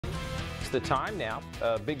the time now.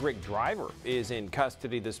 A big rig driver is in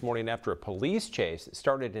custody this morning after a police chase that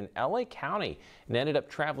started in LA County and ended up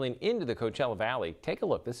traveling into the Coachella Valley. Take a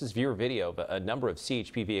look. This is viewer video of a number of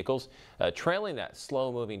CHP vehicles trailing that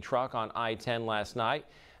slow-moving truck on I-10 last night.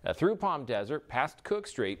 Through Palm Desert, past Cook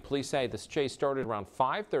Street. Police say this chase started around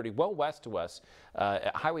 5:30, well west of us,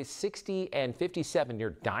 at Highway 60 and 57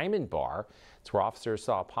 near Diamond Bar. It's where officers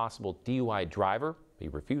saw a possible DUI driver. He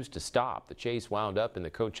refused to stop. The chase wound up in the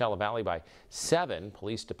Coachella Valley by 7.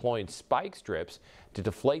 Police deployed spike strips to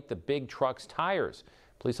deflate the big truck's tires.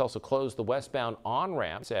 Police also closed the westbound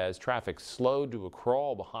on-ramps as traffic slowed to a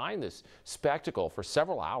crawl behind this spectacle for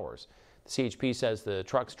several hours. The CHP says the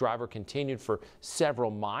truck's driver continued for several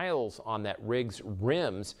miles on that rig's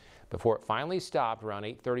rims before it finally stopped around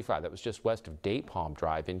 8:35. That was just west of Date Palm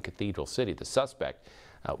Drive in Cathedral City. The suspect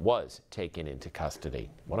was taken into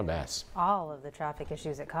custody. What a mess. All of the traffic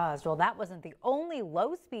issues it caused. Well, that wasn't the only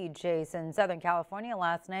low-speed chase in Southern California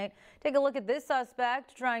last night. Take a look at this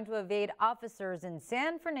suspect trying to evade officers in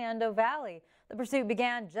San Fernando Valley. The pursuit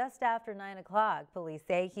began just after 9 o'clock. Police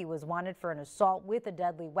say he was wanted for an assault with a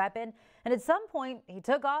deadly weapon, and at some point he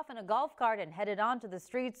took off in a golf cart and headed onto the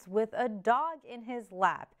streets with a dog in his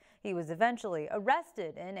lap. He was eventually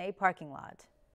arrested in a parking lot.